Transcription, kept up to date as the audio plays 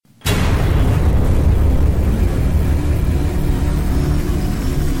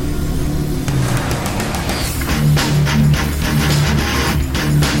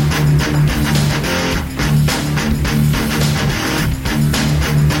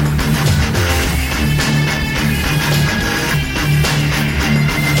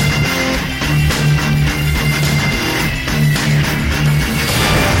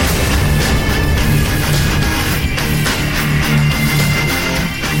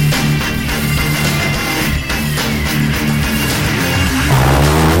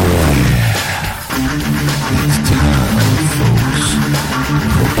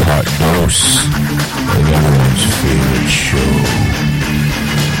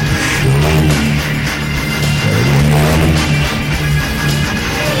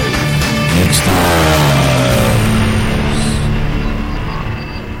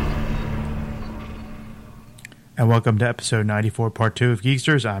welcome to episode 94, part 2 of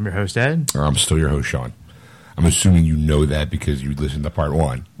Geeksters. I'm your host, Ed. I'm still your host, Sean. I'm assuming you know that because you listened to part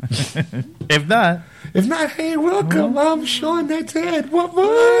 1. If not, hey, welcome. I'm Sean, that's Ed.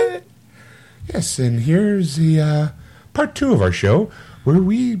 What? Yes, and here's the part 2 of our show where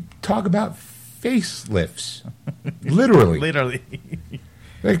we talk about facelifts. Literally.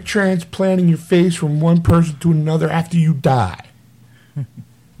 Like transplanting your face from one person to another after you die.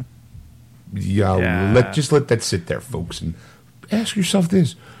 Let's let that sit there, folks, and ask yourself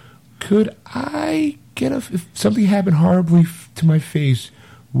this: could I get if something happened horribly to my face,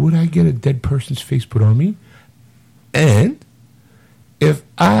 would I get a dead person's face put on me? And if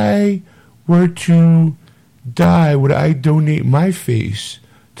I were to die, would I donate my face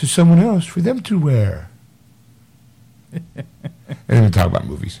to someone else for them to wear? And then we talk about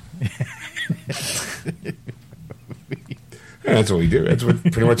movies. That's what we do. That's what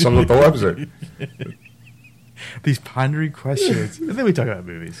pretty much sums up the whole episode. These pondering questions. And then we talk about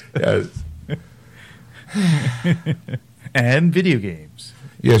movies. Yes. And video games.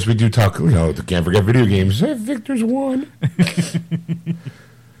 Yes, we do talk. Can't forget video games. Victor's won.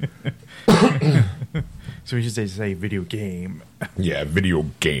 So we should say video game. Yeah, video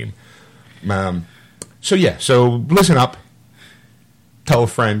game. So listen up. Tell a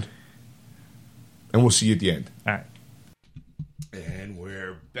friend. And we'll see you at the end. All right. And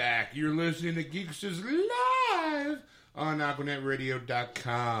we're back. You're listening to Geeksters live on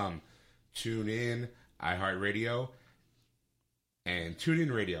AquanetRadio.com. Tune in, iHeartRadio, and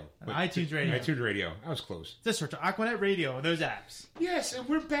TuneIn Radio. iTunes Radio. iTunes Radio. I was close. Just search Aquanet Radio on those apps. Yes, and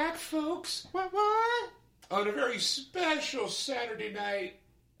we're back, folks. What? On a very special Saturday night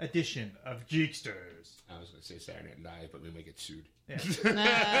edition of Geeksters. I was going to say Saturday Night Live, but we may get sued.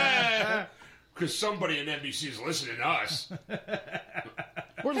 Yeah. Because somebody in NBC is listening to us.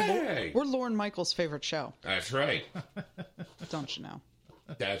 We're Lorne Michaels' favorite show. That's right. Don't you know?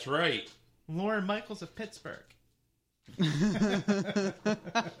 That's right. Lorne Michaels of Pittsburgh.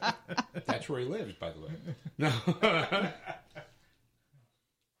 That's where he lives, by the way. No.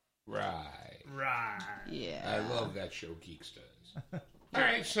 Right. Yeah. I love that show, Geeksters. All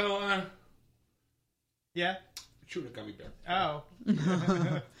right, so, yeah? Chew the gummy bear. Oh.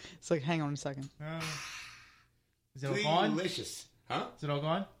 It's like, hang on a second. Is it all gone? Delicious. Huh? Is it all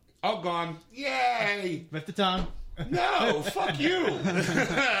gone? All gone. Yay! Lift the tongue. No, fuck you.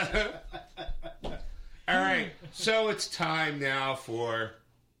 All right, so it's time now for...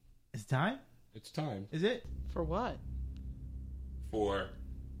 Is it time? It's time. Is it? For what? For...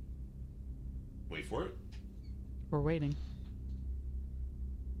 Wait for it. We're waiting.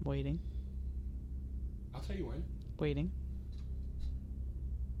 Waiting. I'll tell you when. Waiting.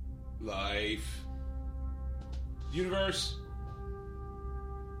 Life. Universe.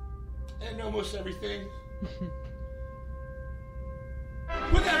 And almost everything.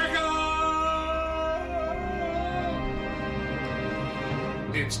 With Erica!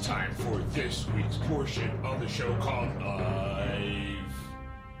 It's time for this week's portion of the show called Live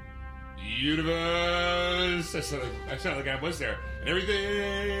Universe. I sound like I was there. And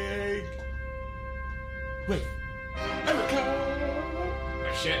everything with Erica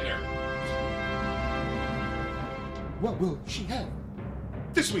Shatner. What will she have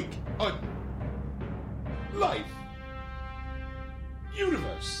this week on Life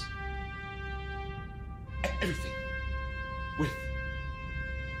Universe? Everything with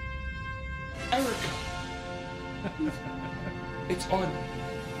Erica. It's on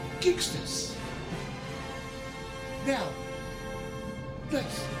Geeksters. Now,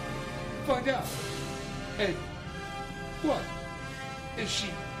 let's find out. And what is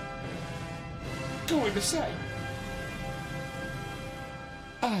she going to say?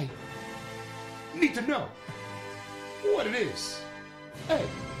 I need to know what it is. Hey.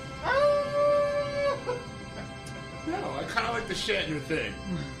 No, I kind of like the Shatner thing.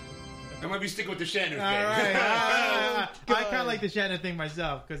 I might be sticking with the Shatner thing. All right. I kind of like the Shatner thing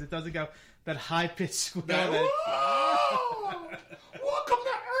myself because it doesn't go that high-pitched squeal. Welcome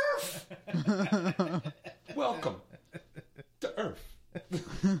to Earth. Welcome to Earth.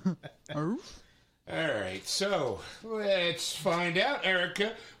 Earth? All right, so let's find out,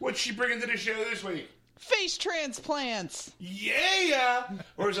 Erica, what's she bringing to the show this week? Face transplants! Yeah!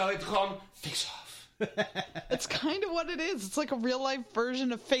 Or as I like to call them, face off. It's kind of what it is. It's like a real-life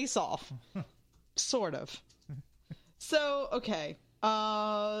version of Face Off. Sort of. So, okay.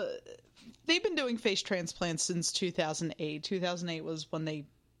 They've been doing face transplants since 2008. 2008 was when they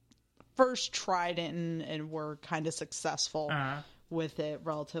first tried it and were kind of successful with it,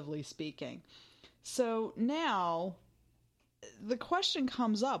 relatively speaking. So now the question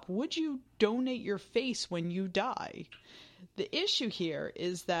comes up, would you donate your face when you die? The issue here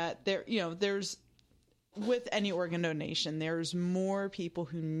is that there's with any organ donation, there's more people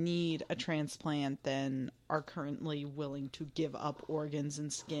who need a transplant than are currently willing to give up organs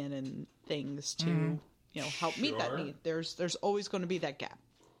and skin and things to help meet that need. There's always going to be that gap.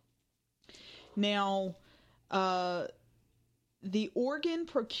 Now, the Organ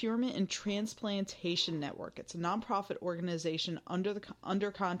Procurement and Transplantation Network, it's a nonprofit organization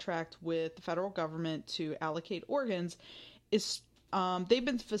under contract with the federal government to allocate organs, is they've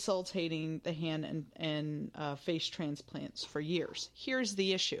been facilitating the hand and face transplants for years. Here's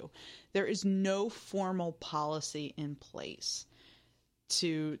the issue. There is no formal policy in place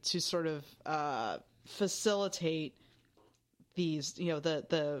to sort of facilitate these,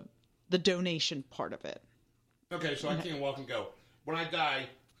 the donation part of it. Okay, so I can't walk and go, when I die,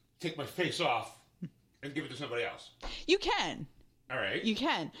 take my face off and give it to somebody else. You can. All right. You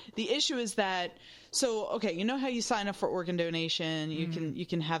can. The issue is that, you know how you sign up for organ donation? You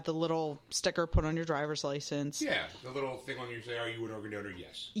can have the little sticker put on your driver's license. Yeah, the little thing on you say, are you an organ donor?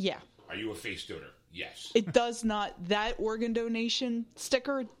 Yes. Yeah. Are you a face donor? Yes. It does not, that organ donation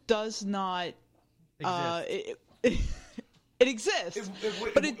sticker does not Exist. It exists,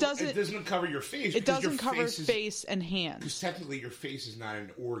 but it doesn't. It doesn't cover your face. It doesn't cover face and hands. Because technically, your face is not an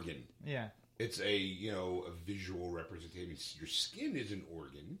organ. Yeah. It's a visual representation. Your skin is an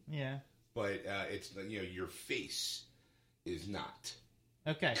organ. Yeah. But it's your face is not.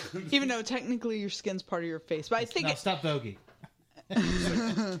 Okay. Even though technically your skin's part of your face, but I think stop voguing.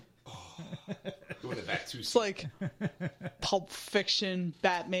 Doing the back too. It's like Pulp Fiction,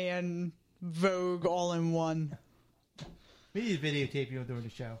 Batman, Vogue, all in one. We need to videotape you during the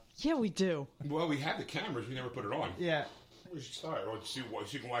show. Yeah, we do. Well, we have the cameras. We never put it on. Yeah. We should start. Or so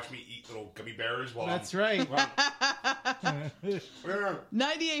you can watch me eat little gummy bears while That's right.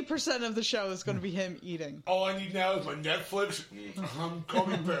 98% of the show is going to be him eating. All I need now is my Netflix.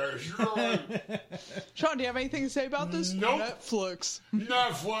 Gummy bears. You're right. Sean, do you have anything to say about this? Nope. Netflix.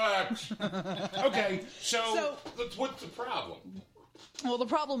 Okay, so what's the problem? Well, the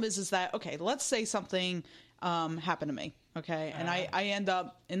problem is that, okay, let's say something happened to me, okay, and I end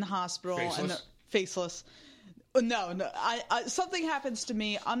up in the hospital. Faceless? No, something happens to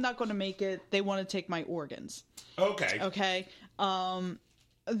me. I'm not going to make it. They want to take my organs. Okay.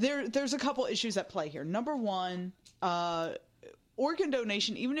 There's a couple issues at play here. Number one, organ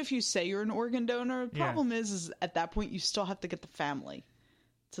donation, even if you say you're an organ donor, the problem is at that point you still have to get the family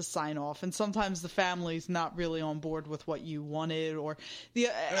to sign off, and sometimes the family's not really on board with what you wanted, or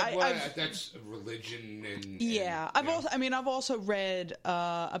that's religion and I've also read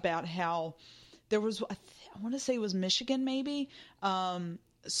about how there was, I want to say it was Michigan maybe,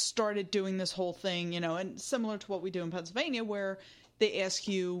 started doing this whole thing, and similar to what we do in Pennsylvania, where they ask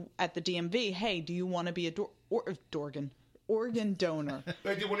you at the DMV, hey, do you want to be organ donor?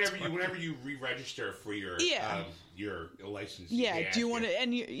 Whenever you re-register for your license, do you want to?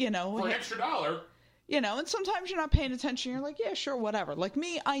 And for an extra $1. And sometimes you're not paying attention. You're like, yeah, sure, whatever. Like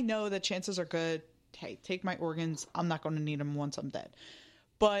me, I know that chances are good. Hey, take my organs. I'm not going to need them once I'm dead.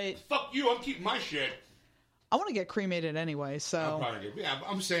 But fuck you, I'm keeping my shit. I want to get cremated anyway, so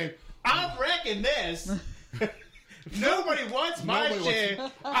I'm saying I'm wrecking this. Nobody wants my shit.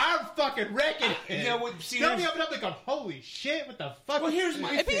 I'm fucking wrecking it. They'll be up like, holy shit, what the fuck? Well, here's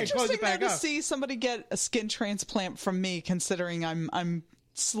my It'd be interesting though to see somebody get a skin transplant from me, considering I'm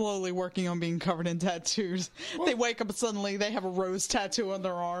slowly working on being covered in tattoos. Well, they wake up and suddenly they have a rose tattoo on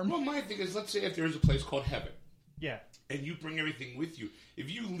their arm. Well, my thing is, let's say if there's a place called heaven. Yeah. And you bring everything with you.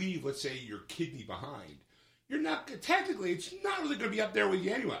 If you leave, let's say, your kidney behind, you're not, technically, it's not really going to be up there with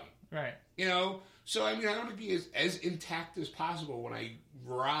you anyway. Right. So, I want to be as intact as possible when I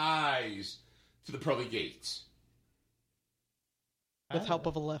rise to the pearly gates. With help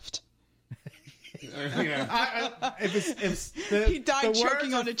of a lift. He died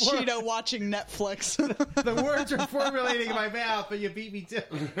choking on a Cheeto watching Netflix. The words are formulating in my mouth, but you beat me too.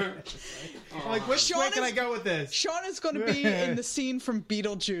 Like, which way can I go with this? Sean is going to be in the scene from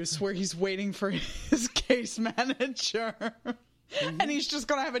Beetlejuice where he's waiting for his case manager. And he's just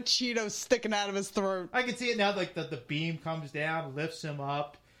going to have a Cheeto sticking out of his throat. I can see it now, like the beam comes down, lifts him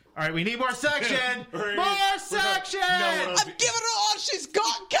up. All right, we need more section! More section! I'm giving her all she's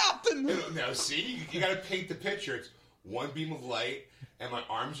got, Captain! Now, see? You got to paint the picture. It's one beam of light, and my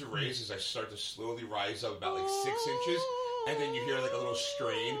arms are raised as I start to slowly rise up about 6 inches, and then you hear like a little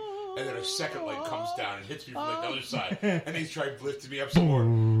strain, and then a second light comes down and hits me from the other side, and he's trying lifting me up some more.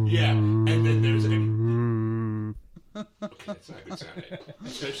 Yeah, and then there's Okay, that's not a good sound.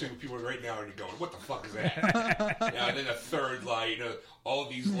 Especially when people right now are going, what the fuck is that? And then a third light, all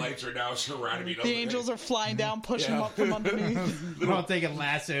these lights are now surrounding me. The angels are flying down, pushing them up from underneath. They're all taking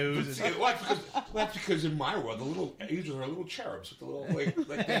lassos. That's because in my world, the little angels are little cherubs with the little,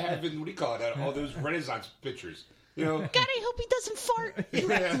 like they have in, what do you call it, all those Renaissance pictures. God, I hope he doesn't fart.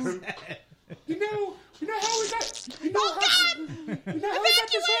 You know how we got... God! You know how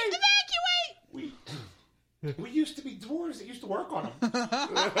evacuate! We used to be dwarves that used to work on them.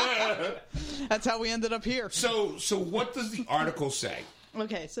 That's how we ended up here. So what does the article say?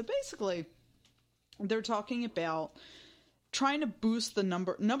 Okay, so basically, they're talking about trying to boost the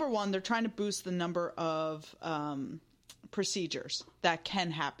number. Number one, they're trying to boost the number of procedures that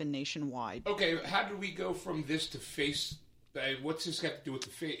can happen nationwide. Okay, how do we go from this to face? What's this got to do with the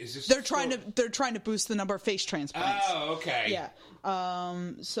face? Is this they're trying to boost the number of face transplants? Oh, okay. Yeah.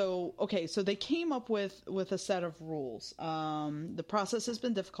 So they came up with a set of rules. The process has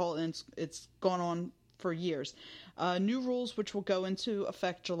been difficult and it's gone on for years. New rules, which will go into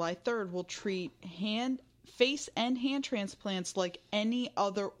effect July 3rd, will treat face and hand transplants like any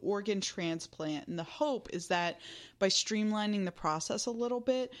other organ transplant. And the hope is that by streamlining the process a little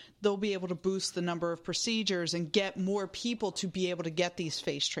bit, they'll be able to boost the number of procedures and get more people to be able to get these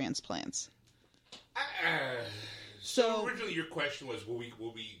face transplants. So originally your question was, will we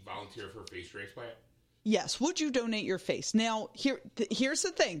volunteer for a face transplant? Yes. Would you donate your face? Now, here's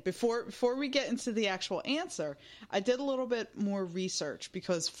the thing. Before we get into the actual answer, I did a little bit more research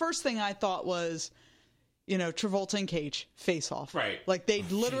because first thing I thought was, Travolta and Cage face off. Right. Like they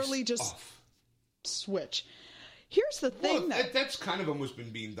literally just switch. Here's the thing. Well, that's kind of almost been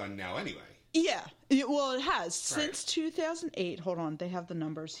being done now anyway. Yeah. Well, it has. Since 2008. Hold on. They have the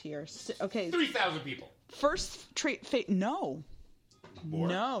numbers here. Okay. 3,000 people. First no. More?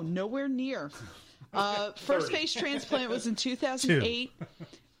 No, nowhere near. First face transplant was in 2008.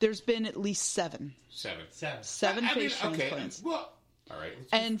 There's been at least seven. Seven face transplants. Okay. Well, all right.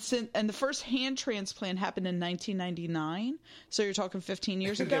 And the first hand transplant happened in 1999. So you're talking 15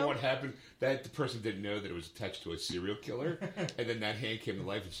 years ago. And then what happened? That the person didn't know that it was attached to a serial killer, and then that hand came to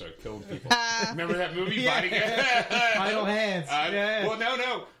life and started killing people. Remember that movie? Idle Hands. Well,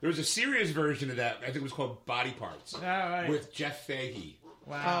 no. There was a serious version of that. I think it was called Body Parts with Jeff Fahey.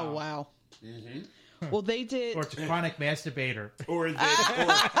 Wow. Oh, wow. Mm-hmm. Well, they did. Or it's a chronic masturbator. Or it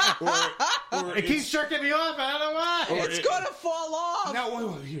keeps jerking me off. I don't know why. It's going to fall off.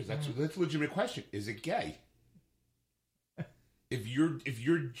 No, wait. That's a legitimate question. Is it gay? If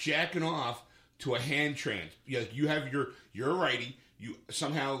you're jacking off to a hand trans, you have you're a righty. You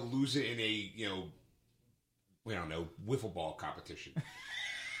somehow lose it in a we don't know, wiffle ball competition.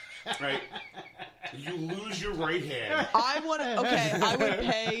 Right? You lose your right hand. I would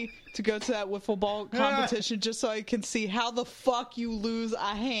pay to go to that wiffle ball competition just so I can see how the fuck you lose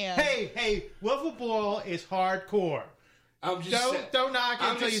a hand. Hey, wiffle ball is hardcore. Don't knock it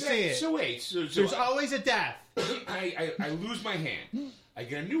until you see it. So wait, there's always a death. I lose my hand. I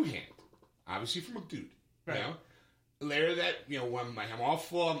get a new hand, obviously from a dude. Right. Later that when I'm all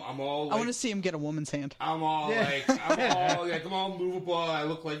full, I'm all. Like, I want to see him get a woman's hand. I'm all I'm all movable. I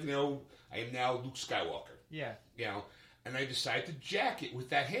look like I am now Luke Skywalker. Yeah. And I decide to jack it with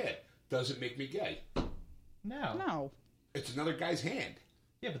that hand. Does it make me gay? No. It's another guy's hand.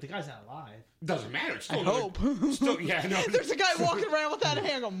 Yeah, but the guy's not alive. Doesn't matter. It's still I hope. Yeah, no. There's a guy walking around with that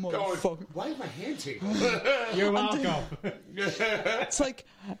hand. Why is my hand tingle? You're welcome. It's like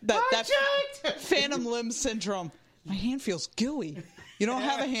that phantom limb syndrome. My hand feels gooey. You don't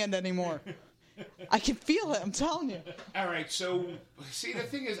have a hand anymore. I can feel it. I'm telling you. All right. So, see, the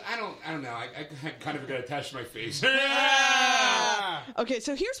thing is, I don't know. I kind of got attached to my face. Okay.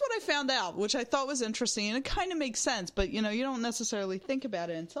 So here's what I found out, which I thought was interesting, and it kind of makes sense, but you don't necessarily think about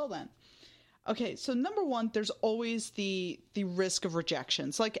it until then. Okay. So number one, there's always the risk of rejection.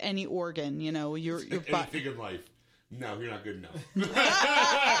 It's like any organ. Your anything in life. No, you're not good enough.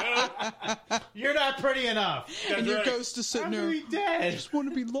 You're not pretty enough. And your ghost is sitting there. Dead. I just want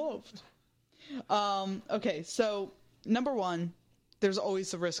to be loved. Okay, so number one, there's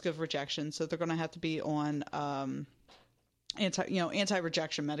always the risk of rejection, so they're going to have to be on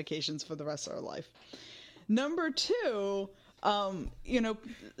anti-rejection medications for the rest of their life. Number two, some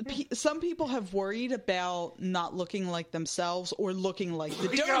people have worried about not looking like themselves or looking like the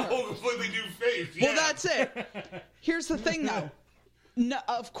donor. Got a whole completely new face. Yeah. Well, that's it. Here's the thing, though. No,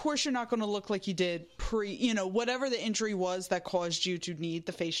 of course you're not going to look like you did whatever the injury was that caused you to need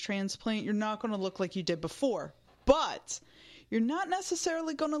the face transplant, you're not going to look like you did before. But you're not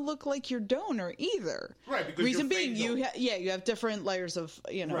necessarily going to look like your donor either. Right, because reason being, you have different layers of,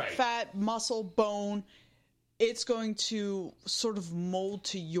 fat, muscle, bone. it's going to sort of mold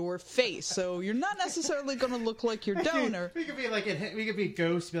to your face. So you're not necessarily going to look like your donor. We could be like, we could be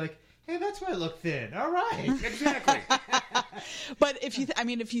ghosts, be like, hey, that's why I look thin. All right. Exactly. But if you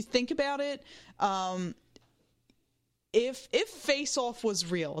think about it, if Face Off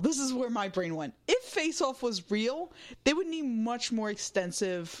was real, this is where my brain went. If Face Off was real, they would need much more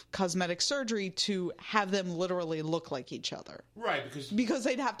extensive cosmetic surgery to have them literally look like each other. Right, because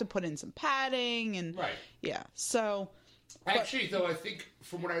they'd have to put in some padding and yeah. So actually, though, I think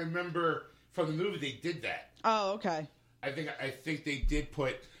from what I remember from the movie, they did that. Oh, okay. I think they did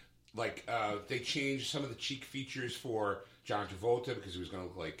put they changed some of the cheek features for John Travolta because he was going to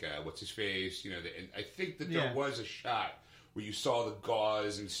look like what's his face, and I think that there was a shot where you saw the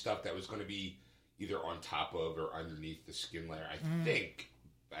gauze and stuff that was going to be either on top of or underneath the skin layer. I think.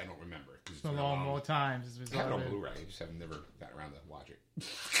 I don't remember because it's been a long times. I have it on Blu-ray. I just have never gotten around to watch it.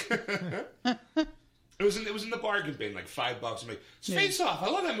 It was in the bargain bin, like $5. I'm like, Face Off. I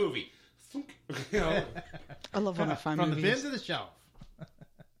love that movie. I love when I find from movies. the bin to the shelf.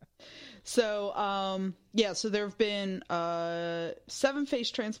 So, so there have been 7 face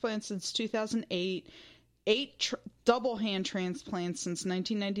transplants since 2008, 8 double hand transplants since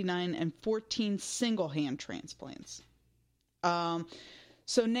 1999, and 14 single hand transplants.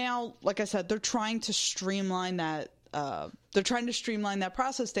 So now, like I said, they're trying to streamline that. They're trying to streamline that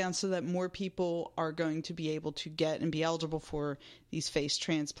process down so that more people are going to be able to get and be eligible for these face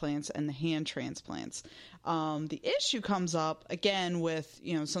transplants and the hand transplants. The issue comes up again with,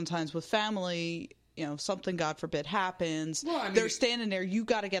 sometimes with family, something, God forbid, happens. Well, I mean, they're standing there. You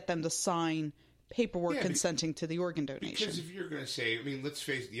got to get them to sign paperwork consenting to the organ donation. Because if you're going to say, let's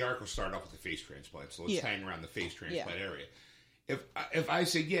face it, the article started off with the face transplant, so let's hang around the face transplant area. If I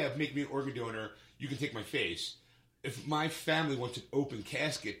say, make me an organ donor, you can take my face. If my family wants an open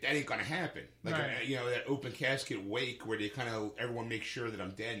casket, that ain't gonna happen. Like that open casket wake where they kind of everyone makes sure that I'm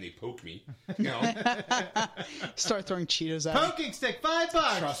dead and they poke me. Start throwing Cheetos at poking stick,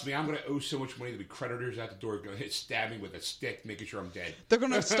 $5. Trust me, I'm gonna owe so much money to be creditors at the door gonna stab me with a stick, making sure I'm dead. They're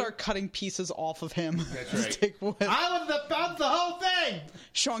gonna start cutting pieces off of him. That's right. Take I'm the whole thing.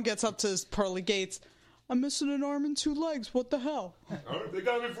 Sean gets up to his pearly gates. I'm missing an arm and 2 legs. What the hell? Oh, they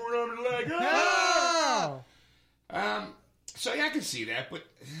got me for an arm and a leg. Oh! So I can see that, but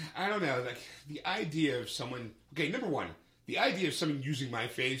I don't know. Like the idea of someone. Okay, number one, the idea of someone using my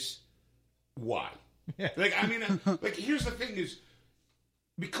face. Why? Like here's the thing: is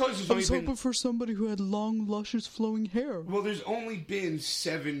because I was hoping for somebody who had long, luscious, flowing hair. Well, there's only been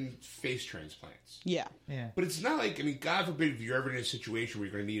 7 face transplants. Yeah. But it's not like God forbid if you're ever in a situation where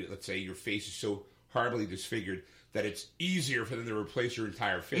you're going to need it. Let's say your face is so horribly disfigured that it's easier for them to replace your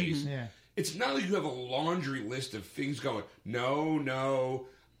entire face. Mm-hmm. Yeah. It's not like you have a laundry list of things going, no.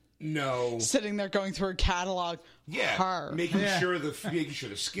 Sitting there going through a catalog. Yeah. Making sure the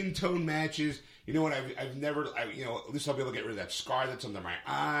skin tone matches. You know what? I've never, at least I'll be able to get rid of that scar that's under my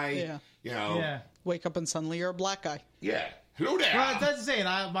eye. Yeah. Wake up and suddenly you're a black guy. Yeah. Hello there. Well, that's the saying.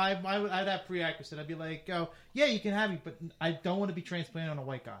 I'd have prerequisite. I'd be like, you can have me, but I don't want to be transplanted on a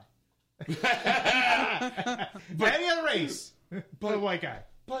white guy. Any other race, but a white guy.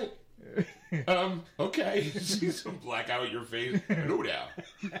 But okay, see some black eye with your face. No doubt.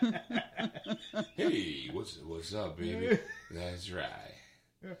 Hey, what's up, baby? That's right.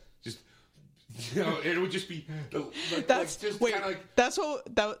 Just it would just be that's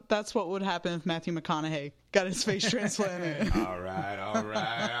what would happen if Matthew McConaughey got his face transplanted. All right.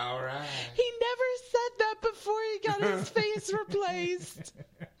 He never said that before he got his face replaced.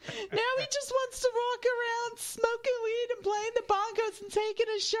 Now he just wants to walk around smoking weed and playing the bongos and taking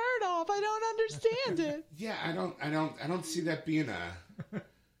his shirt off. I don't understand it. Yeah, I don't see that being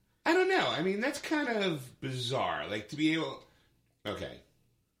I don't know. That's kind of bizarre. Like to be able. Okay,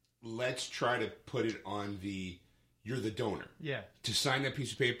 let's try to put it on you're the donor. Yeah. To sign that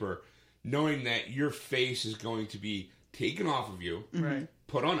piece of paper, knowing that your face is going to be taken off of you, right?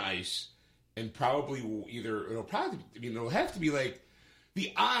 Put on ice, and probably it'll have to be like.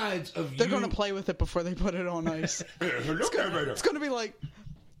 The odds of They're going to play with it before they put it on ice. It's going to be like...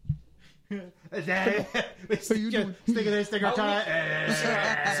 Sticker time.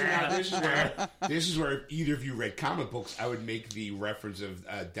 This is where if either of you read comic books, I would make the reference of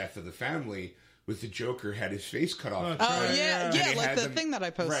Death of the Family with the Joker had his face cut off. Like the thing that I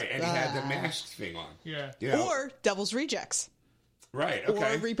posted. Right, and he had the mask thing on. Yeah. Or Devil's Rejects. Right,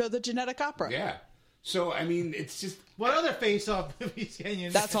 okay. Or Repo the Genetic Opera. Yeah. So, it's just... What other face-off movies can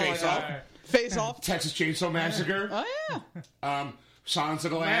you... That's all I got. Face-Off. Texas Chainsaw Massacre. Oh, yeah. Silence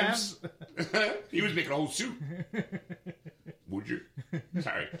of the Lambs. He was making a whole suit. Would you?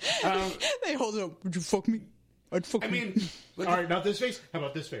 Sorry. They hold it up. Would you fuck me? I mean, all right, not this face. How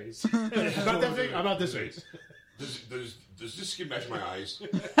about this face? Not that face. How about this face? Does this skin match my eyes?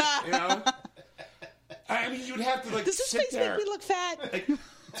 You know? I mean, you'd have to, like, does this sit face there. make me look fat? Like,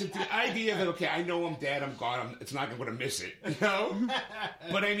 to the idea that, okay, I know I'm dead, I'm gone, it's not going to miss it, you know?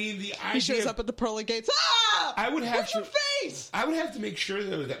 But, I mean, the idea... He shows up at the pearly gates. Ah! I would have Where's your face? I would have to make sure,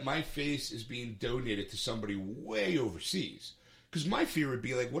 though, that my face is being donated to somebody way overseas. Because my fear would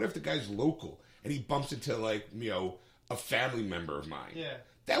be, like, what if the guy's local and he bumps into, like, you know, a family member of mine? Yeah.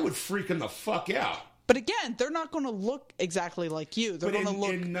 That would freak him the fuck out. But again, they're not going to look exactly like you. They're going to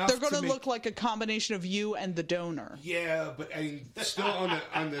look. They're going to look like a combination of you and the donor. Yeah, but I mean, still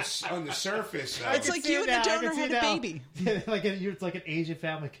on the surface. It's like you and the donor had a baby. It's like an Asian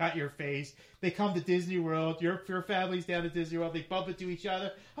family got your face. They come to Disney World. Your family's down at Disney World. They bump into each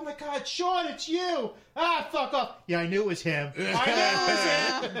other. Oh my God, Sean, it's you! Ah, fuck off! Yeah, I knew it was him. I knew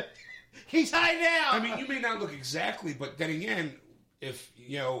it was him. He's hiding out. I mean, you may not look exactly, but then again. If,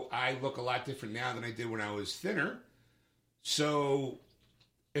 you know, I look a lot different now than I did when I was thinner. So,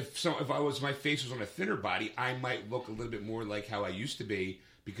 if my face was on a thinner body, I might look a little bit more like how I used to be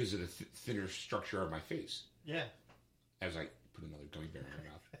because of the thinner structure of my face. Yeah. As I put another gummy bear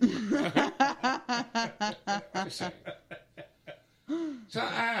in my mouth. I'm just saying. So,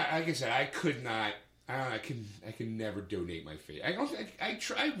 like I said, I could not. I can never donate my face.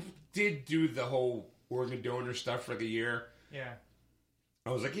 I did do the whole organ donor stuff for the year. Yeah. I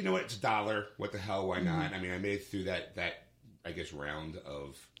was like, you know what? It's $1. What the hell? Why not? I mean, I made it through that I guess round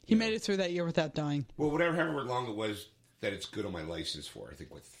of. He made it through that year without dying. Well, however long it was that it's good on my license for. I think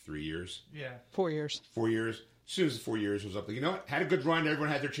 3 years. Yeah. 4 years. 4 years. As soon as the 4 years was up, like, you know what? Had a good run.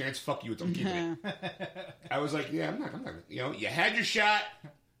 Everyone had their chance. Fuck you. I'm keeping it. I was like, yeah, I'm not. You know, you had your shot.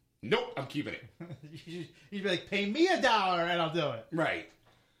 Nope, I'm keeping it. You'd be like, pay me $1 and I'll do it. Right.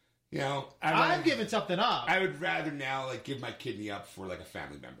 You know, I'm giving something up. I would rather now, like, give my kidney up for, like, a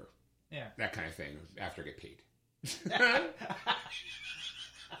family member. Yeah. That kind of thing after I get paid.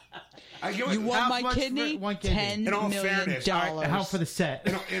 You want my kidney? $10 million. How for the set?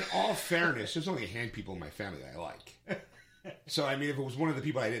 In all fairness, there's only a hand people in my family that I like. So, I mean, if it was one of the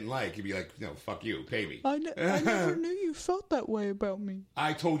people I didn't like, you'd be like, no, fuck you, pay me. I never knew you felt that way about me.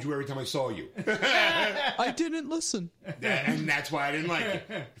 I told you every time I saw you. I didn't listen. And that's why I didn't like it.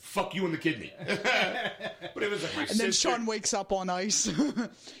 Fuck you and the kidney. But it was like my sister. And then Sean wakes up on ice.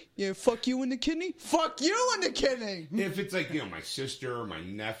 Yeah, fuck you and the kidney? Fuck you and the kidney! If it's like, you know, my sister or my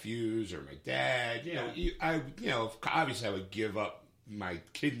nephews or my dad, you know, obviously I would give up my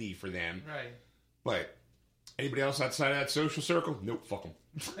kidney for them. Right. But anybody else outside of that social circle? Nope, fuck them.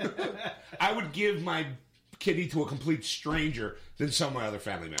 I would give my kidney to a complete stranger than some of my other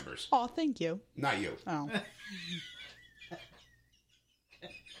family members. Oh, thank you. Not you. Oh.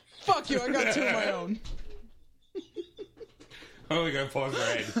 Fuck you, I got 2 of my own. Oh, we gotta pause my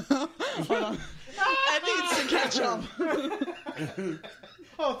head. Hold on. Ed needs to catch up.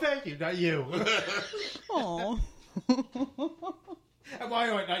 Oh, thank you, not you. Aw.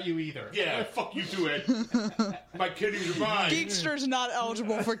 Why not you either? Yeah, fuck you too, Ed. My kidneys are mine. Geekster's not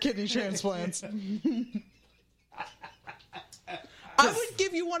eligible for kidney transplants. I would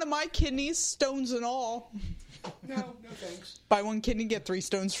give you one of my kidneys, stones and all. No thanks. Buy 1 kidney, get 3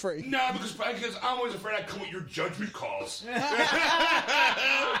 stones free. No, because I'm always afraid I come with your judgment calls.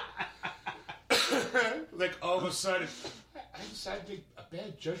 Like, all of a sudden, I decided to make a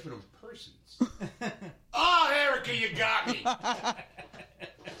bad judgment on persons. Oh, Erica, you got me.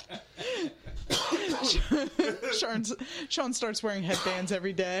 Sean starts wearing headbands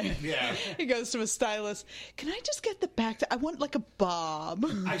every day. Yeah. He goes to a stylist. Can I just get the back? I want like a bob.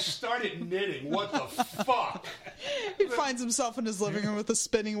 I started knitting. What the fuck? He finds himself in his living room with a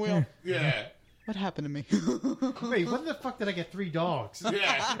spinning wheel. Yeah. What happened to me? Wait, when the fuck did I get 3 dogs?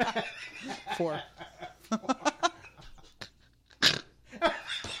 Yeah. 4.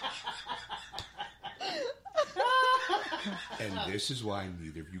 And this is why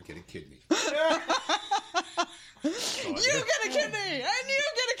neither of you get a kidney. You get a kidney! And you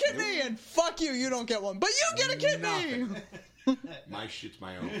get a kidney! And fuck you, you don't get one. But you get a kidney! My shit's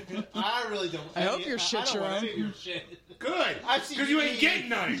my own. I really don't. I hope your shit's your own. Your shit. Good! Because you ain't getting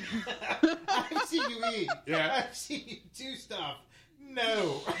none! I've seen you eat. Yeah. I've seen you do stuff.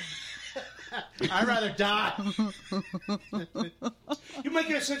 No. I'd rather die. You might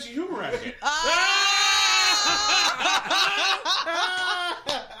get a sense of humor out of it.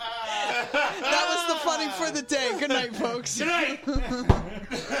 That was the funny for the day. Good night, folks. Good night!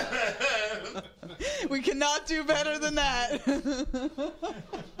 We cannot do better than that.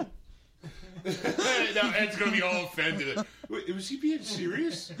 Now Ed's gonna be all offended. Wait, was he being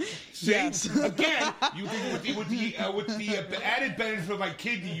serious? See? Yes. Again, you think with the added benefit of my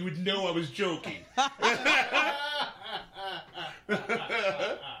kidney, you would know I was joking.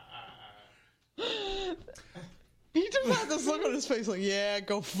 He just had this look on his face like, yeah,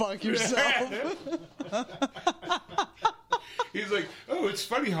 go fuck yourself. He's like, oh, it's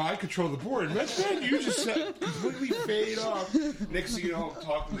funny how I control the board. That's right, you just completely fade off. Next thing you know, I'm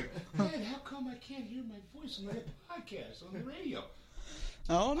talking like, man, how come I can't hear my voice on the podcast, on the radio?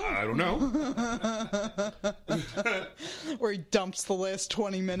 I don't know. Where he dumps the last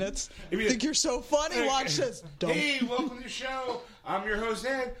 20 minutes. Think you're so funny? Watch this. Dump. Hey, welcome to the show. I'm your host,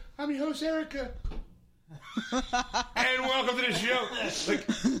 Ed. I'm your host, Erica. And welcome to the show. Like,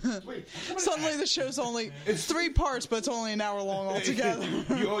 wait, suddenly the show's only 3 parts, but it's only an hour long altogether.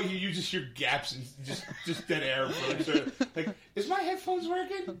 you just hear gaps and just dead air. Like, is my headphones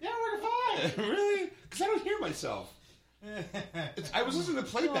working? Yeah, we're fine. Really? Because I don't hear myself. I was listening to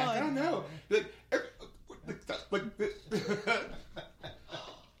playback. I don't know.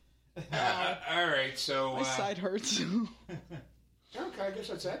 All right, so My side hurts. Okay, I guess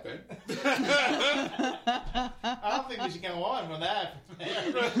that's that then. I don't think we should go on with that.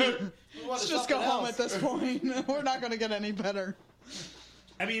 Let's just go home at this point. We're not going to get any better.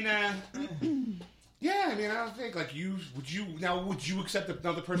 I mean, yeah. I mean, I don't think like you would you accept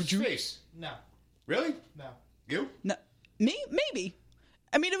another person's face? No. Really? No. You? No. Me? Maybe.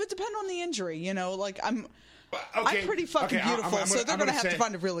 I mean, it would depend on the injury. You know, like I'm pretty fucking beautiful, so they're going to have to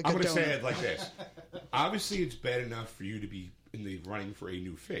find a really good donor. I'm going to say it like this. Obviously, it's bad enough for you to be in the running for a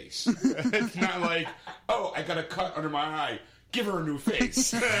new face. It's not like, oh, I got a cut under my eye. Give her a new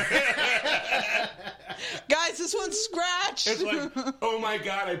face. Guys, this one's scratched. It's like, oh my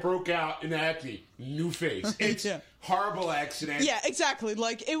God, I broke out in acne. New face. It's horrible accident. Yeah, exactly.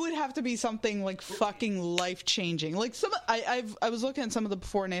 Like, it would have to be something like fucking life-changing. Like, I was looking at some of the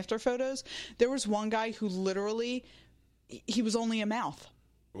before and after photos. There was one guy who literally, he was only a mouth.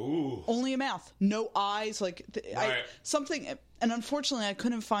 Ooh. Only a mouth, no eyes, like right. Something. And unfortunately, I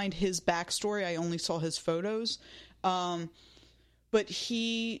couldn't find his backstory. I only saw his photos. But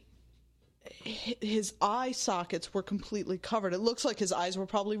his eye sockets were completely covered. It looks like his eyes were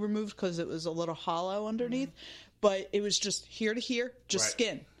probably removed because it was a little hollow underneath. Mm-hmm. But it was just here to here, just right.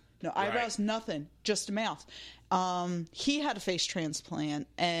 skin, no eyebrows, right. Nothing, just a mouth. He had a face transplant,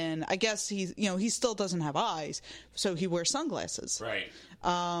 and I guess he still doesn't have eyes, so he wears sunglasses. Right.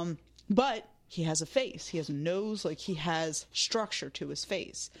 But he has a face. He has a nose. Like, he has structure to his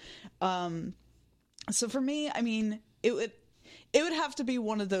face. So for me, I mean, it would have to be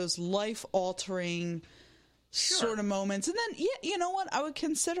one of those life-altering sort of moments. And then, yeah, you know what? I would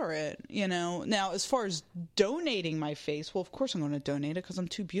consider it, Now, as far as donating my face, well, of course I'm going to donate it because I'm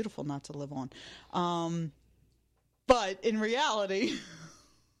too beautiful not to live on. But in reality...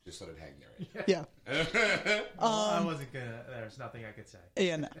 Just let it hang there. Right? Yeah. I wasn't going to... There's nothing I could say.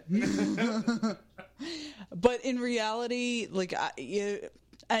 Yeah, no. But in reality, like...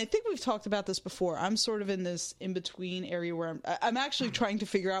 I think we've talked about this before. I'm sort of in this in-between area where I'm actually trying to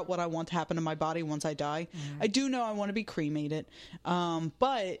figure out what I want to happen to my body once I die. Mm-hmm. I do know I want to be cremated,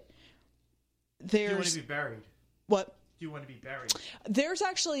 but there's... Do you want to be buried? What? Do you want to be buried? There's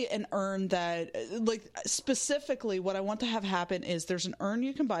actually an urn that, like, specifically what I want to have happen is there's an urn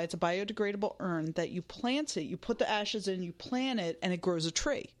you can buy. It's a biodegradable urn that you plant it. You put the ashes in, you plant it, and it grows a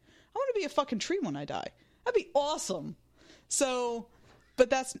tree. I want to be a fucking tree when I die. That'd be awesome. So... But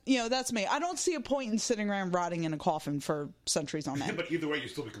that's me. I don't see a point in sitting around rotting in a coffin for centuries on end. But either way, you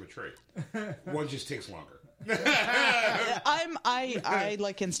still become a tree. One just takes longer. I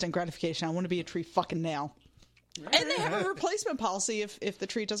like instant gratification. I want to be a tree fucking now. And they have a replacement policy if the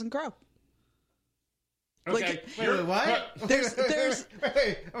tree doesn't grow. Okay. Like, wait, what? There's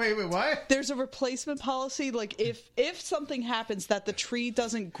wait, what? There's a replacement policy. Like, if something happens that the tree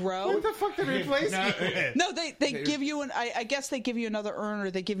doesn't grow, what the fuck did they replace me with? No, they give you I guess they give you another urn,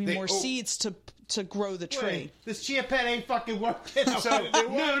 or they give you more seeds to grow the tree. Wait, this chia pet ain't fucking working. So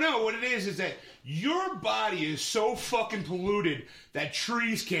no, what it is that your body is so fucking polluted that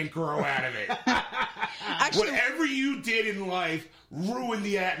trees can't grow out of it. Actually, whatever you did in life ruined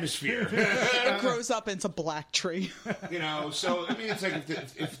the atmosphere. It grows up into black tree. So I mean, it's like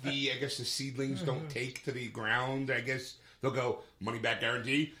if the seedlings don't take to the ground, I guess they'll go money back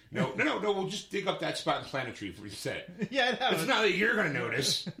guarantee. No. We'll just dig up that spot and plant a tree for you said. Yeah, no. It's not that you're gonna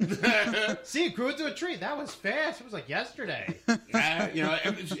notice. See, it grew into a tree. That was fast. It was like yesterday.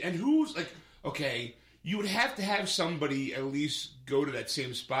 And who's like, okay, you would have to have somebody at least go to that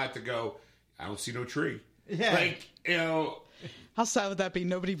same spot to go, I don't see no tree. Yeah. Like, How sad would that be?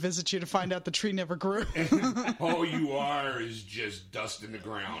 Nobody visits you to find out the tree never grew. All you are is just dust in the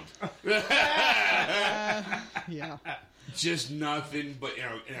ground. Yeah. Just nothing but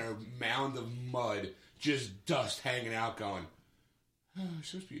in a mound of mud, just dust hanging out going, oh, there's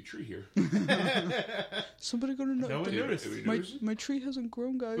supposed to be a tree here. Somebody gonna know. No one noticed. My tree hasn't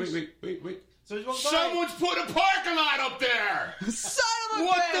grown, guys. Wait. So he won't buy Someone's put a parking lot up there! Son of a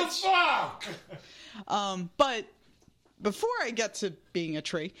What bitch! the fuck? But before I get to being a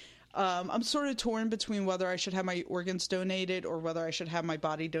tree, I'm sort of torn between whether I should have my organs donated or whether I should have my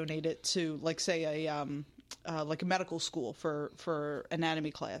body donated to, like, say, like a medical school for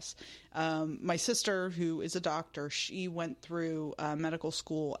anatomy class. My sister, who is a doctor, she went through medical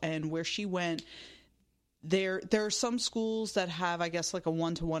school, and where she went, there are some schools that have, I guess, like a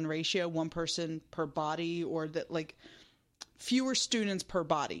 1-to-1 ratio, one person per body, or that like fewer students per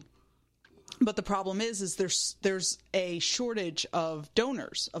body. But the problem is there's a shortage of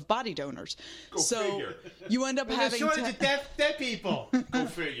donors, of body donors. Go figure. You end up There's a having shortage of dead people. Go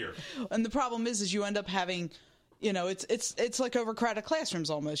figure. and the problem is you end up having, you know, it's like overcrowded classrooms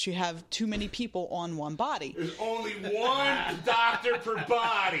almost. You have too many people on one body. There's only one doctor per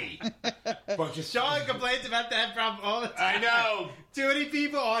body. Bunch of Sean complains about that problem all the time. I know. Too many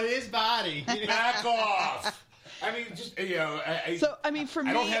people on his body. Back off. I mean, just, you know, So, I mean, for me...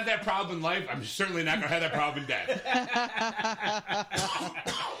 I don't have that problem in life. I'm certainly not going to have that problem in death.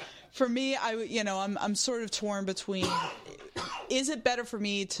 For me, I'm sort of torn between, is it better for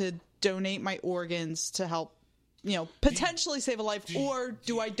me to donate my organs to help, you know, potentially save a life, or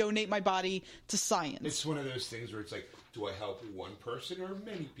do I donate my body to science? It's one of those things where it's like, do I help one person or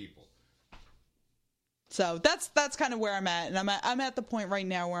many people? So that's kind of where I'm at, and I'm at the point right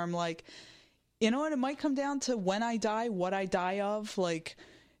now where I'm like, you know what, it might come down to when I die, what I die of. Like,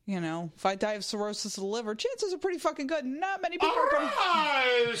 you know, if I die of cirrhosis of the liver, chances are pretty fucking good. Not many people are going to...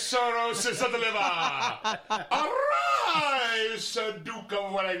 Arise, cirrhosis of the liver! Arise, Duke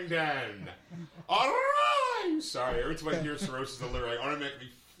of Wellington! Arise! Sorry, every time I hear cirrhosis of the liver, I automatically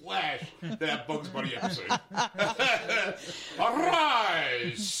flash that Bugs Bunny episode.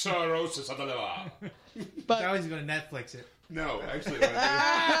 Arise, cirrhosis of the liver! But Now he's going to Netflix it. No, actually,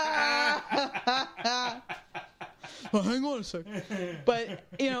 well, hang on a second. But,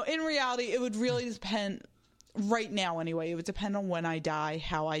 you know, in reality, it would really depend, right now anyway, it would depend on when I die,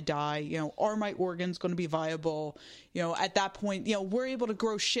 how I die, you know, are my organs going to be viable? You know, at that point, you know, we're able to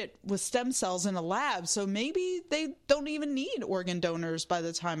grow shit with stem cells in a lab, so maybe they don't even need organ donors by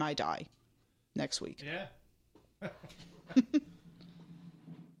the time I die next week. Yeah.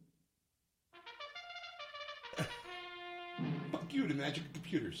 fuck you to magic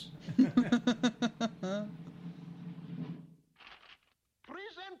computers. Presenting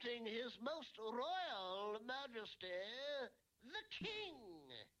His Most Royal Majesty, the King.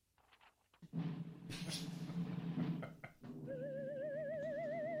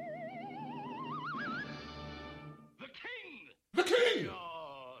 The King! The King!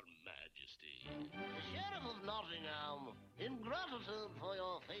 Your Majesty. Sheriff of Nottingham, in gratitude for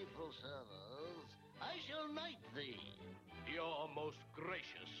your faithful service, I shall knight thee. Your Most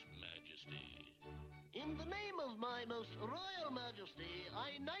Gracious Majesty. In the name of my Most Royal Majesty,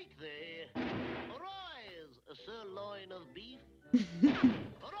 I knight thee. Arise, a sirloin of beef.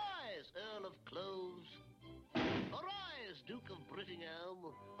 Arise, Earl of Cloves. Arise, Duke of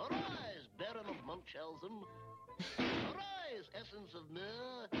Brittingham. Arise, Baron of Munchausen. Arise, Essence of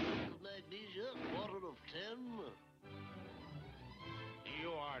Myrrh, Duke of Magnesia, Quarter of 10.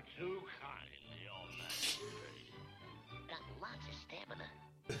 You are too kind, Your Majesty. Got lots of stamina.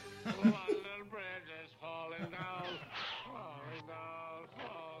 London Bridge is falling down, falling down,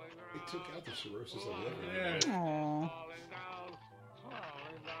 falling down. They took out the cirrhosis of the liver. Yeah. Aww. Falling down,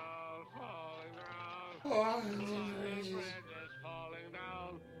 falling down, falling down. London Bridge is falling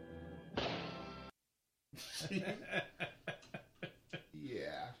down.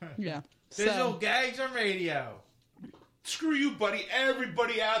 Yeah. Yeah. There's So, no gags on radio. Screw you, buddy.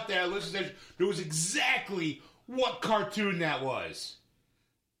 Everybody out there listens to knows exactly what cartoon that was.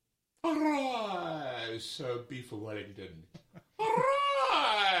 Arise, Beef of Wellington.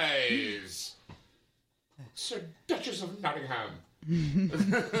 Arise, Sir Duchess of Nottingham.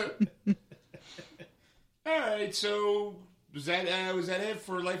 All right, so was that it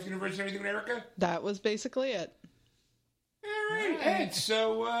for Life, Universe, and Everything in America? that was basically it. All right, Ed.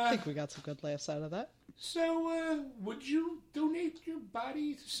 So, I think we got some good laughs out of that. Would you donate your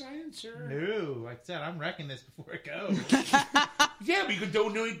body to science, or? No, like I said, I'm wrecking this before it goes. Yeah, but you could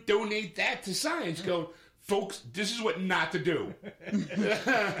donate that to science. Go, folks, this is what not to do.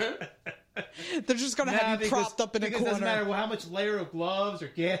 They're just gonna have you propped up in a because it doesn't corner. matter how much layer of gloves or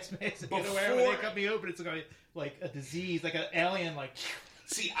gas masks they're gonna wear when they cut me open. It's gonna be like a disease, like an alien, like.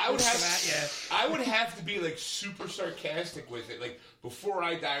 See, I would have to be like super sarcastic with it. Like before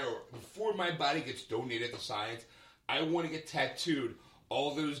I die or before my body gets donated to science, I want to get tattooed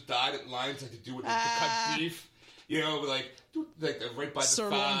all those dotted lines like to do with the cut beef. You know, like right by the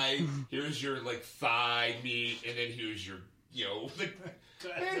Sirloin. thigh. Here's your like thigh meat, and then here's your like.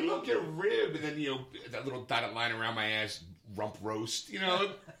 Hey, look, your rib, and then that little dotted line around my ass, rump roast.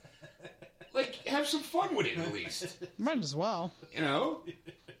 Like, have some fun with it at least. Might as well.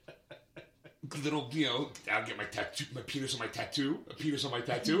 Little, I'll get my tattoo, my penis on my tattoo, a penis on my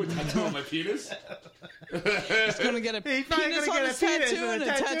tattoo, a tattoo on my penis. He's gonna get a He's probably penis gonna on get his a penis tattoo and and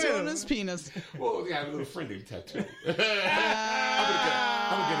a a tattoo tattoo. on his penis. Well, yeah, I have a little friend named Tattoo. I'm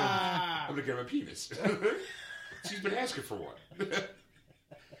gonna get him a penis. She's been asking for one.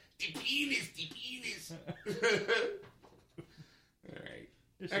 The penis. All right.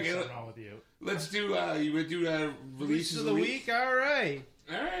 There's Okay, something wrong with you. let's do. You would do releases of the week. All right.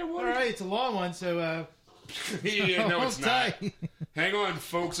 All All right. It's a long one, so Yeah, no, it's hold not. tight. Hang on,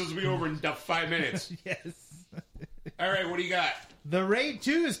 folks. This will be over in about 5 minutes. Yes. All right, what do you got? The Raid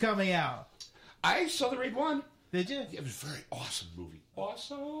 2 is coming out. I saw the Raid 1. Did you? It was a very awesome movie.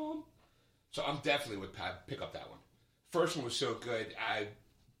 Awesome. So I'm definitely would pick up that one. First one was so good, I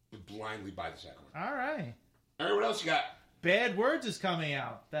would blindly buy the second one. All right. All right, what else you got? Bad Words is coming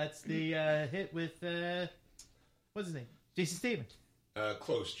out. That's the hit with what's his name? Jason Statham.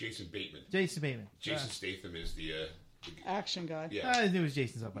 Close, Jason Bateman. Jason Bateman. Jason Statham is the Action guy. yeah. I knew it was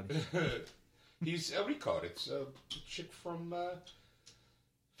Jason somebody. He's what do you call it? It's a chick from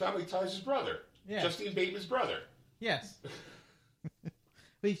Family Ties' brother. Yeah. Justine Bateman's brother. Yes.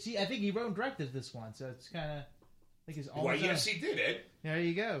 But see, I think he wrote and directed this one, so it's kind of like his own. Why, yes, he did, Ed. There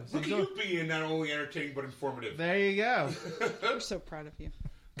you go. So Look at you being not only entertaining but informative. There you go. We're so proud of you.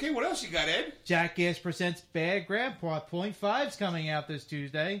 Okay, what else you got, Ed? Jackass Presents Bad Grandpa. Point 5's coming out this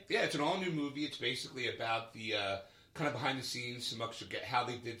Tuesday. Yeah, it's an all-new movie. It's basically about the kind of behind the scenes, some extra how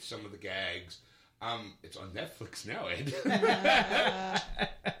they did some of the gags. It's on Netflix now, Ed.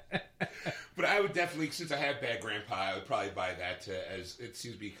 But I would definitely, since I have Bad Grandpa, I would probably buy that as it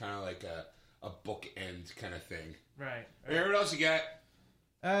seems to be kind of like a bookend kind of thing. Right. All right, what else you got?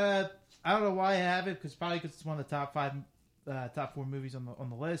 I don't know why I have it, because it's one of the top 4 movies on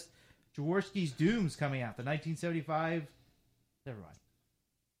the list. Jaworski's Doom's coming out, the 1975. Never mind.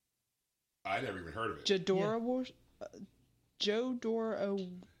 I never even heard of it. Jodorowsky's.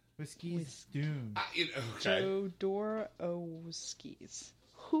 Whiskey's Doom. Okay. Jodorowsky's.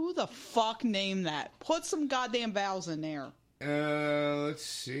 Who the fuck named that? Put some goddamn vowels in there. Let's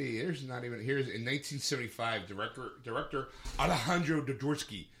see. Here's in 1975, director Alejandro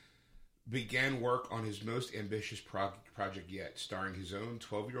Jodorowsky began work on his most ambitious project yet, starring his own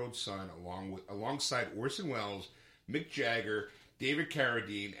 12-year-old son alongside Orson Welles, Mick Jagger, David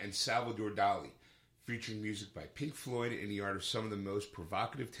Carradine, and Salvador Dali, featuring music by Pink Floyd and the art of some of the most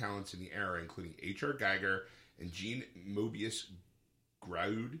provocative talents in the era, including H.R. Geiger and Jean Mobius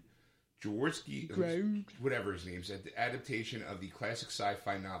Graud. Jaworski, whatever his name is, the adaptation of the classic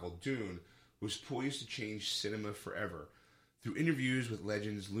sci-fi novel Dune was poised to change cinema forever. Through interviews with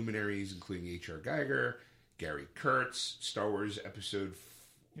legends, luminaries, including H.R. Geiger, Gary Kurtz, Star Wars episode...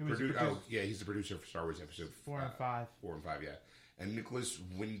 he's the producer for Star Wars episode 4 and 5. 4 and 5, yeah. And Nicholas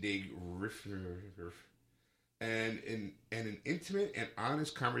Winding Refn. And an intimate and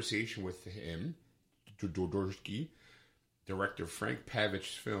honest conversation with him, Jodorowsky, director Frank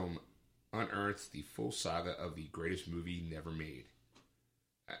Pavich's film unearths the full saga of the greatest movie never made.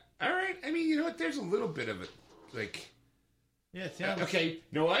 All right, I mean, you know what? There's a little bit of it, like... Yeah, it sounds... Okay, you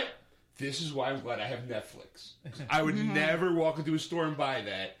know what? This is why I'm glad I have Netflix. I would never walk into a store and buy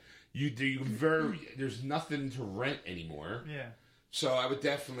that. There's nothing to rent anymore. Yeah. So I would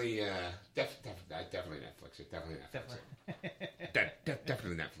definitely Netflix it. Definitely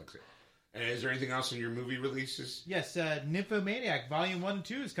Netflix it. And is there anything else in your movie releases? Yes, Nymphomaniac Volume 1 and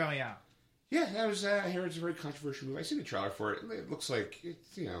 2 is coming out. Yeah, that was. I hear it's a very controversial movie. I seen the trailer for it. It looks like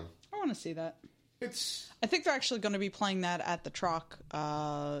it's. I want to see that. It's. I think they're actually going to be playing that at the Truck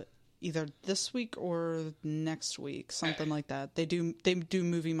either this week or next week, something like that. They do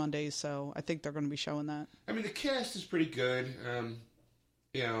Movie Mondays, so I think they're going to be showing that. I mean, the cast is pretty good. I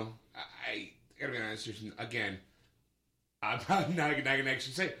gotta be honest. Again, I'm not gonna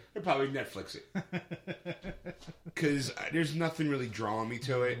actually say it. I'd probably Netflix it because there's nothing really drawing me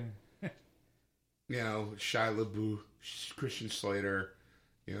to it. Shia LaBeouf, Christian Slater.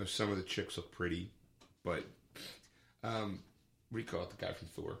 Some of the chicks look pretty, but what do you call it? The guy from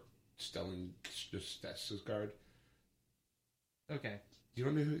Thor, Stellan Skarsgård. Okay. You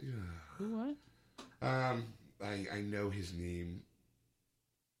don't know Who, what? I know his name.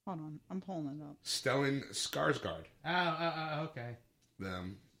 Hold on. I'm pulling it up. Stellan Skarsgård. Okay.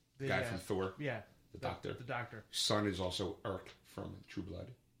 The guy from Thor. Yeah. The doctor. The doctor. Son is also Urk from True Blood.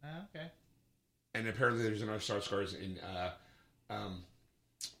 Okay. And apparently there's another Skarsgård in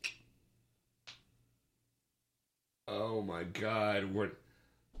oh my god, what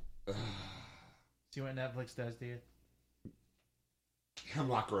See what Netflix does to you?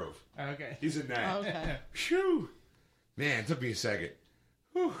 Hemlock Grove. Okay. He's in that. Okay. Phew. Man, it took me a second.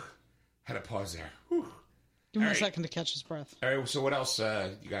 Whew. Had to pause there. Whew. Give me All a right. second to catch his breath. All right, so what else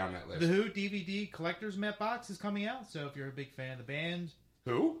you got on that list? The Who DVD Collector's Met Box is coming out, so if you're a big fan of the band,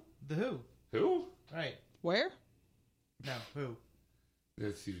 Who? The Who. Who? Right. Where? No, Who. The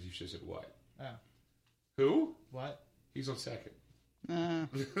TV show said what? Oh. Who? What? He's on second.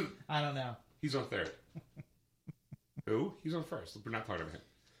 I don't know. He's on third. Who? He's on first. We're not talking about him.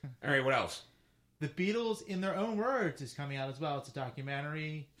 All right, what else? The Beatles in Their Own Words is coming out as well. It's a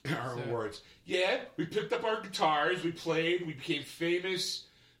documentary. Our words. Yeah, we picked up our guitars, we played, we became famous.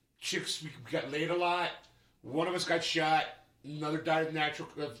 Chicks, we got laid a lot. One of us got shot. Another died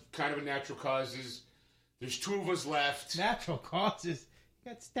of kind of natural causes. There's two of us left. Natural causes. He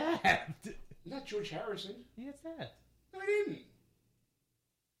got stabbed. Not George Harrison. He got stabbed. No, he didn't.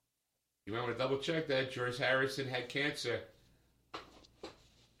 You might want to double check that. George Harrison had cancer.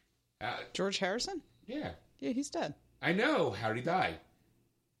 George Harrison? Yeah. Yeah, he's dead. I know. How did he die?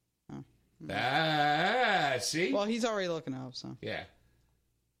 Oh. See? Well, he's already looking up, so. Yeah.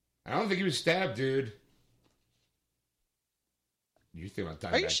 I don't think he was stabbed, dude. You think about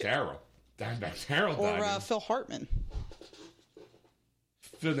Dimebag Darrell. Dimebag Darrell died. Or Phil Hartman.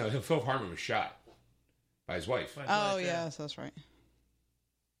 Phil Hartman was shot by his wife. Oh, yes, that's right.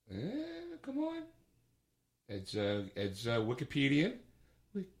 Come on. It's Wikipedia.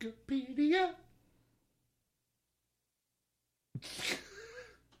 Wikipedia.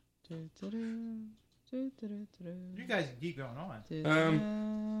 You guys can keep going on.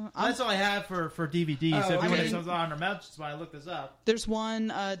 I'm That's all I have for DVD. So if you want okay. something on our mouth, just while I look this up. There's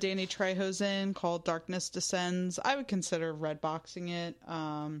one Danny Trejo's in called Darkness Descends. I would consider red boxing it.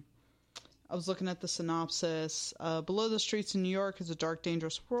 I was looking at the synopsis. Below the streets in New York is a dark,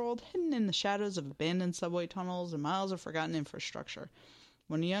 dangerous world hidden in the shadows of abandoned subway tunnels and miles of forgotten infrastructure.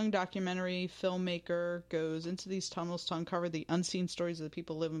 When a young documentary filmmaker goes into these tunnels to uncover the unseen stories of the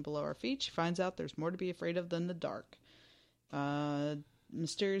people living below our feet, she finds out there's more to be afraid of than the dark.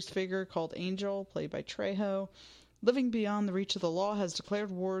 Mysterious figure called Angel, played by Trejo, living beyond the reach of the law, has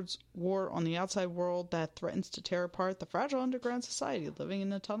declared war on the outside world that threatens to tear apart the fragile underground society living in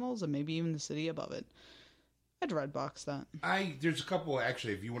the tunnels and maybe even the city above it. I'd redbox that. There's a couple,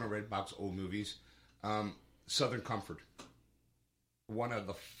 actually, if you want to redbox old movies. Southern Comfort. One of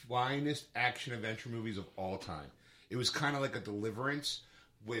the finest action-adventure movies of all time. It was kind of like a Deliverance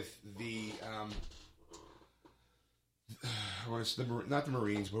with the... not the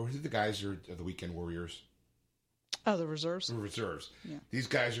Marines, but the guys who are the Weekend Warriors. Oh, the reserves? The reserves. Yeah. These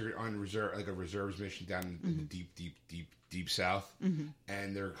guys are on reserve, like a reserves mission down in the deep south,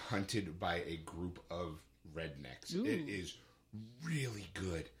 and they're hunted by a group of rednecks. Ooh. It is really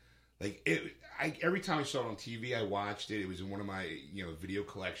good. Like every time I saw it on TV, I watched it. It was in one of my video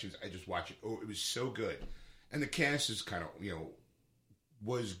collections. I just watched it. Oh, it was so good, and the cast is kind of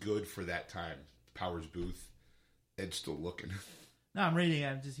was good for that time. Powers Booth, Ed's still looking. No, I'm reading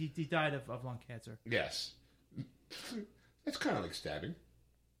it. He died of lung cancer. Yes. That's kind of like stabbing.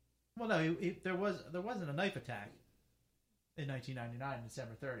 Well, no, there wasn't a knife attack in 1999,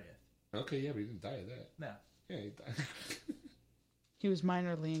 December 30th. Okay, yeah, but he didn't die of that. No. Yeah, he died. He was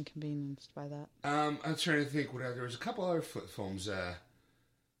minorly inconvenienced by that. I'm trying to think. There was a couple other films.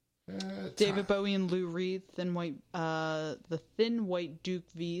 David Bowie and Lou Reed, the Thin White Duke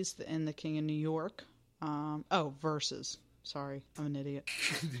V's and the King of New York. Verses. Sorry, I'm an idiot.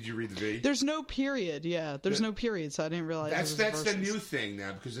 Did you read the V? There's no period. Yeah, there's no period, so I didn't realize. That's the new thing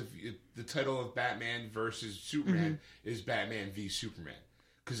now, because if the title of Batman versus Superman is Batman v Superman,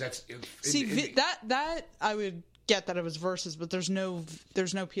 because that's that I would get that it was verses, but there's no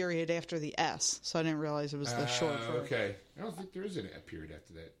period after the S, so I didn't realize it was the short. Okay, I don't think there is a period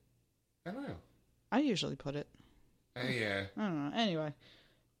after that. I don't know. I usually put it. Yeah. I don't know. Anyway.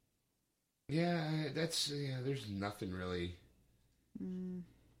 Yeah, there's nothing really. I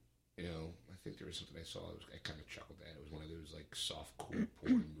think there was something I saw. I kind of chuckled at. It was one of those like soft core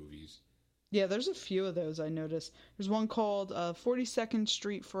porn movies. Yeah, there's a few of those I noticed. There's one called 42nd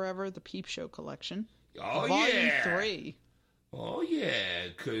Street Forever: The Peep Show Collection. Oh, Volume yeah. 3. Oh, yeah,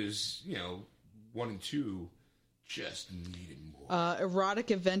 because, 1 and 2 just needed more.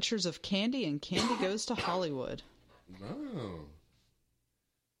 Erotic Adventures of Candy and Candy Goes to Hollywood. Oh.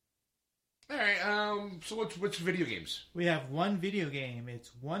 All right, so what's video games? We have one video game.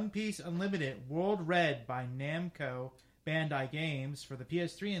 It's One Piece Unlimited World Red by Namco Bandai Games for the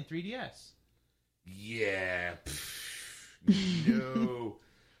PS3 and 3DS. Yeah. No.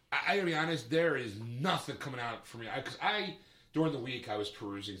 I gotta be honest, there is nothing coming out for me. Because during the week, I was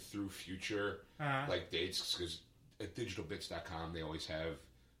perusing through future dates, because at digitalbits.com, they always have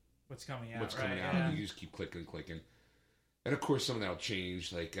what's coming out. What's coming out. Yeah. You just keep clicking. And, of course, some of that will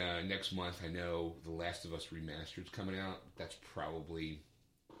change. Like, next month, I know The Last of Us Remastered's coming out. That's probably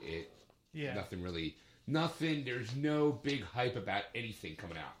it. Yeah. Nothing. There's no big hype about anything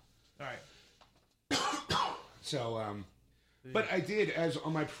coming out. All right. So, but I did, as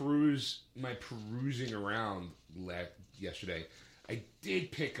on my perusing around yesterday, I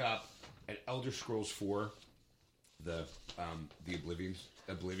did pick up an Elder Scrolls 4, the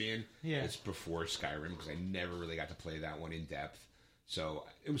Oblivion. Yeah. It's before Skyrim, because I never really got to play that one in depth. So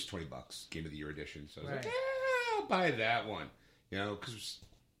it was $20, Game of the Year edition. So I was like, I'll buy that one. Because it was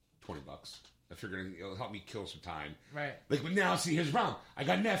 $20. I figured it'll help me kill some time. Right. Like, but now, see, here's the problem. I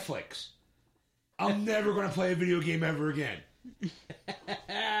got Netflix. I'm never going to play a video game ever again.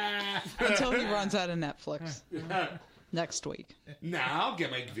 Until he runs out of Netflix. Next week. Nah, I'll get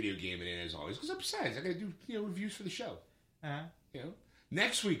my video game in as always. Because besides, I got to do reviews for the show.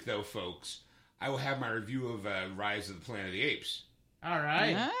 Next week, though, folks, I will have my review of Rise of the Planet of the Apes. All right.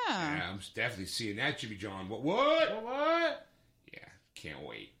 Yeah. I'm definitely seeing that, Jimmy John. What? Yeah, can't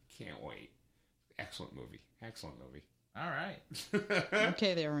wait. Excellent movie. All right.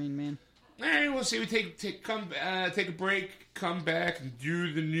 Okay there, Rain Man. All right, we'll see. We take a break, come back, and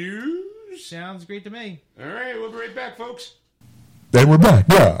do the news. Sounds great to me. All right, we'll be right back, folks. Then we're back.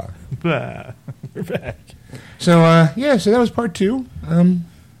 Yeah. We're back. So, so that was part 2.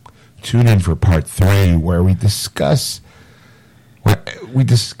 Tune in for part 3, where we discuss, how can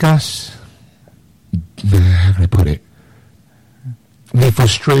I put it? The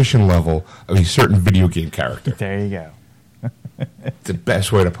frustration level of a certain video game character. There you go. It's the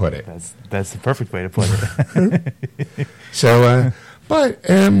best way to put it. That's the perfect way to put it. So, but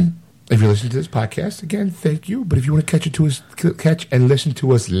if you're listening to this podcast, again, thank you. But if you want to catch and listen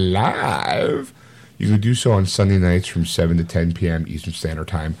to us live, you can do so on Sunday nights from 7 to 10 p.m. Eastern Standard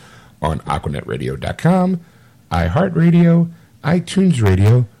Time on AquanetRadio.com, iHeartRadio, iTunes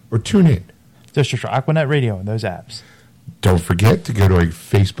Radio, or TuneIn. Just search for Aquanet Radio in those apps. Don't forget to go to our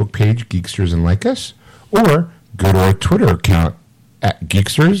Facebook page, Geeksters, and like us, or go to our Twitter account at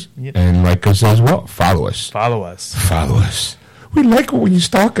Geeksters and like us as well. Follow us. We like it when you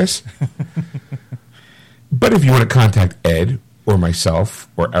stalk us. But if you want to contact Ed or myself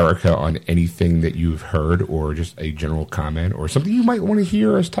or Erica on anything that you've heard or just a general comment or something you might want to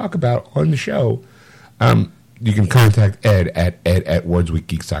hear us talk about on the show, you can contact Ed at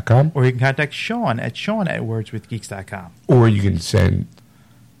wordswithgeeks.com. Or you can contact Sean at wordswithgeeks.com. Or you can send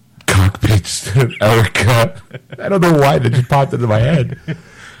cockpits to Erica. I don't know why that just popped into my head. If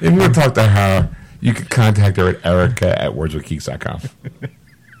you want to talk to her, you can contact her at Erica at wordswithgeeks.com.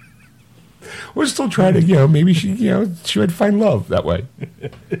 We're still trying to, maybe she would find love that way.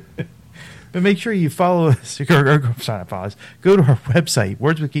 But make sure you follow us, Go to our website,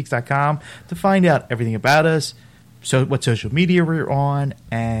 wordswithgeeks.com, to find out everything about us, so what social media we're on,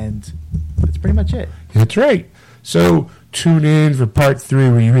 and that's pretty much it. That's right. So tune in for part 3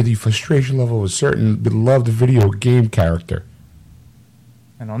 where you hear the frustration level of a certain beloved video game character.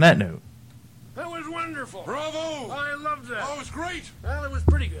 And on that note, That was wonderful. Bravo! I loved that. Oh, it was great. Well, it was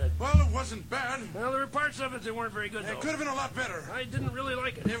pretty good. Well, it wasn't bad. Well, there were parts of it that weren't very good, though. It could have been a lot better. I didn't really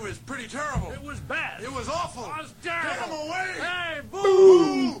like it. It was pretty terrible. It was bad. It was awful. It was terrible. Get him away! Hey,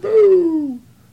 boo! Boo!